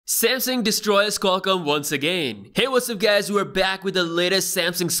Samsung destroys Qualcomm once again. Hey, what's up guys, we're back with the latest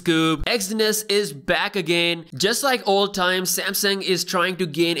Samsung scoop. Exynos is back again. Just like old times, Samsung is trying to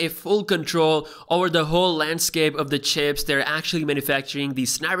gain a full control over the whole landscape of the chips. They're actually manufacturing the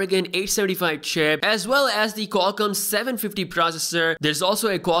Snapdragon 875 chip as well as the Qualcomm 750 processor. There's also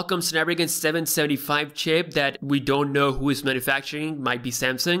a Qualcomm Snapdragon 775 chip that we don't know who is manufacturing, might be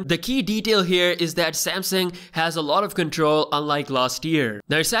Samsung. The key detail here is that Samsung has a lot of control unlike last year.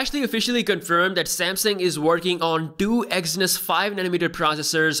 Now, it's actually officially confirmed that Samsung is working on two Exynos 5nm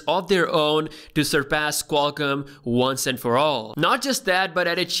processors of their own to surpass Qualcomm once and for all. Not just that, but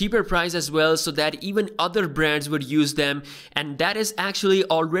at a cheaper price as well, so that even other brands would use them, and that is actually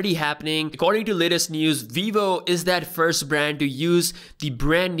already happening. According to latest news, Vivo is that first brand to use the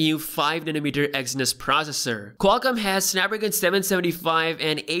brand new 5nm Exynos processor. Qualcomm has Snapdragon 775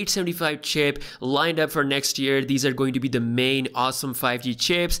 and 875 chip lined up for next year. These are going to be the main awesome 5G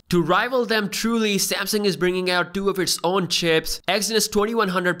chips. To rival them truly, Samsung is bringing out two of its own chips. Exynos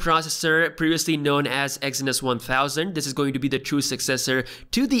 2100 processor, previously known as Exynos 1000. This is going to be the true successor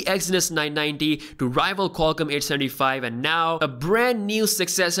to the Exynos 990 to rival Qualcomm 875, and now a brand new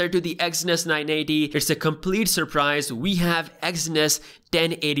successor to the Exynos 980. It's a complete surprise. We have Exynos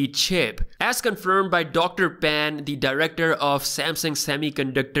 1080 chip. As confirmed by Dr. Pan, the director of Samsung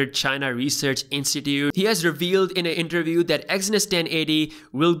Semiconductor China Research Institute, he has revealed in an interview that Exynos 1080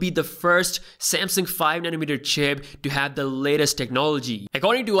 will be the first Samsung 5nm chip to have the latest technology.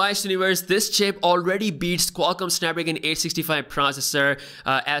 According to Ice Universe, this chip already beats Qualcomm Snapdragon 865 processor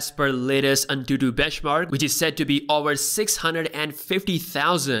as per latest Antutu benchmark, which is said to be over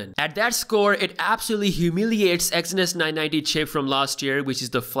 650,000. At that score, it absolutely humiliates Exynos 990 chip from last year, which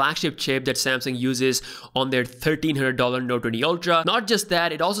is the flagship chip that Samsung uses on their $1,300 Note 20 Ultra. Not just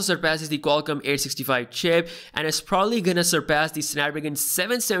that, it also surpasses the Qualcomm 865 chip and is probably gonna surpass the Snapdragon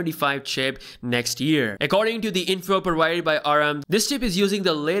 775 chip next year. According to the info provided by RM, this chip is using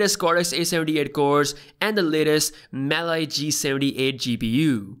the latest Cortex A78 cores and the latest Mali G78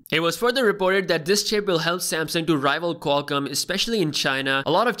 GPU. It was further reported that this chip will help Samsung to rival Qualcomm, especially in China.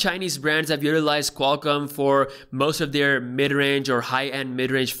 A lot of Chinese brands have utilized Qualcomm for most of their mid-range or high-end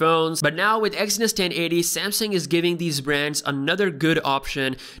mid-range phones, but now with Exynos 1080, Samsung is giving these brands another good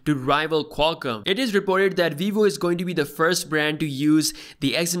option to rival Qualcomm. It is reported that Vivo is going to be the first brand to use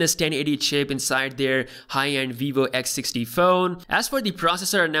the Exynos 1080 chip inside their high-end Vivo X60 phone. As for the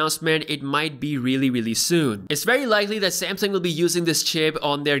processor announcement, it might be really soon. It's very likely that Samsung will be using this chip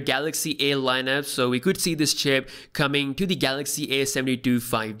on their Galaxy A lineup, so we could see this chip coming to the Galaxy A72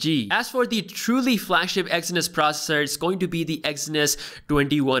 5G. As for the truly flagship Exynos processor, it's going to be the Exynos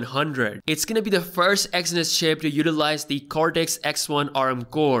 2100. It's gonna be the first Exynos chip to utilize the Cortex X1 ARM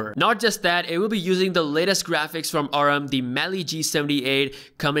core. Not just that, it will be using the latest graphics from ARM, the Mali G78,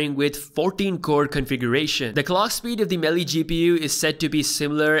 coming with 14 core configuration. The clock speed of the Mali GPU is said to be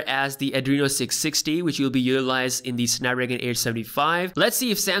similar as the Adreno 660, which will be utilized in the Snapdragon 875. Let's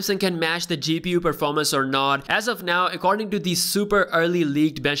see if Samsung can match the GPU performance or not. As of now, according to the super early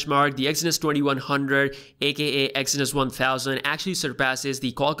leaked benchmark, the Exynos 2100 aka Exynos 1000 actually surpasses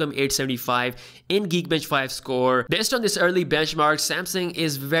the Qualcomm 875 in Geekbench 5 score. Based on this early benchmark, Samsung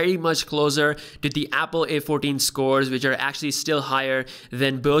is very much closer to the Apple A14 scores, which are actually still higher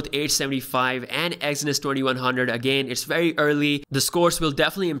than both 875 and Exynos 2100. Again, it's very early. The scores will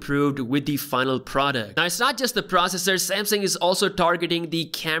definitely improve with the final product. Now, it's not just the processor. Samsung is also targeting the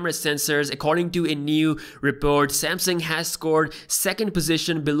camera sensors. According to a new report, Samsung has scored second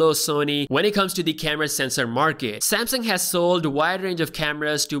position below Sony when it comes to the camera sensor market. Samsung has sold a wide range of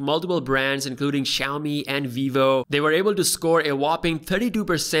cameras to multiple brands including Xiaomi and Vivo. They were able to score a whopping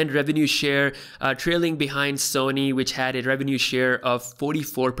 32% revenue share, trailing behind Sony, which had a revenue share of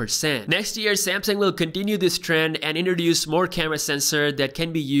 44%. Next year, Samsung will continue this trend and introduce more camera sensors that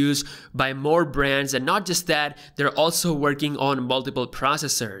can be used by more brands, and not just that, they're also working on multiple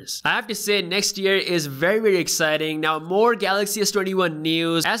processors. I have to say, next year is very exciting. Now, more Galaxy S21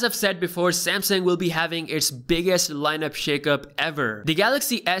 news. As I've said before, Samsung will be having its biggest lineup shakeup ever. The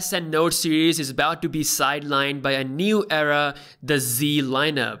Galaxy S and Note series is about to be sidelined by a new era, the Z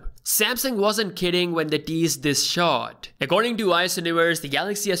lineup. Samsung wasn't kidding when they teased this shot. According to Ice Universe, the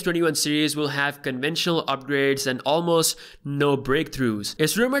Galaxy S21 series will have conventional upgrades and almost no breakthroughs.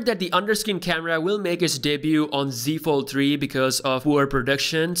 It's rumored that the underskin camera will make its debut on Z Fold 3 because of poor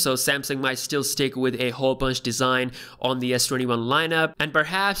production, so Samsung might still stick with a hole punch design on the S21 lineup, and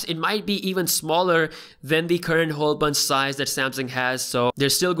perhaps it might be even smaller than the current hole punch size that Samsung has, so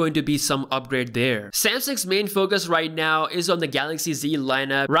there's still going to be some upgrade there. Samsung's main focus right now is on the Galaxy Z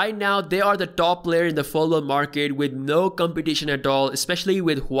lineup. Right now, they are the top player in the foldable market with no competition at all, especially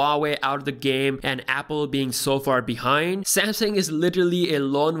with Huawei out of the game and Apple being so far behind. Samsung is literally a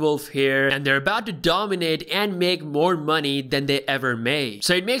lone wolf here, and they're about to dominate and make more money than they ever made.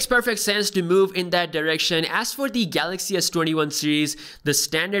 So it makes perfect sense to move in that direction. As for the Galaxy S21 series, the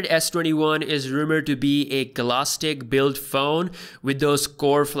standard S21 is rumored to be a Glasstic build phone with those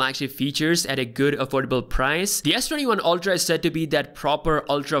core flagship features at a good affordable price. The S21 Ultra is said to be that proper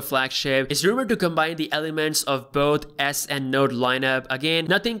ultra flagship. It's rumored to combine the elements of both S and Note lineup. Again,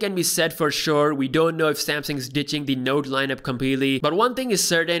 nothing can be said for sure. We don't know if Samsung's ditching the Note lineup completely, but one thing is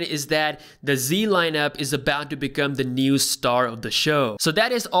certain is that the Z lineup is about to become the new star of the show. So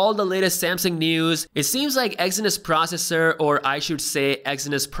that is all the latest Samsung news. It seems like Exynos processor, or I should say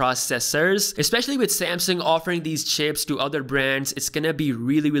Exynos processors, especially with Samsung offering these chips to other brands, it's gonna be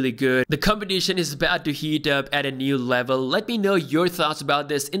really good. The competition is about to heat up at a new level. Let me know your thoughts about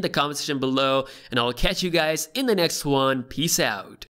this in the comment section below, and I'll catch you guys in the next one. Peace out.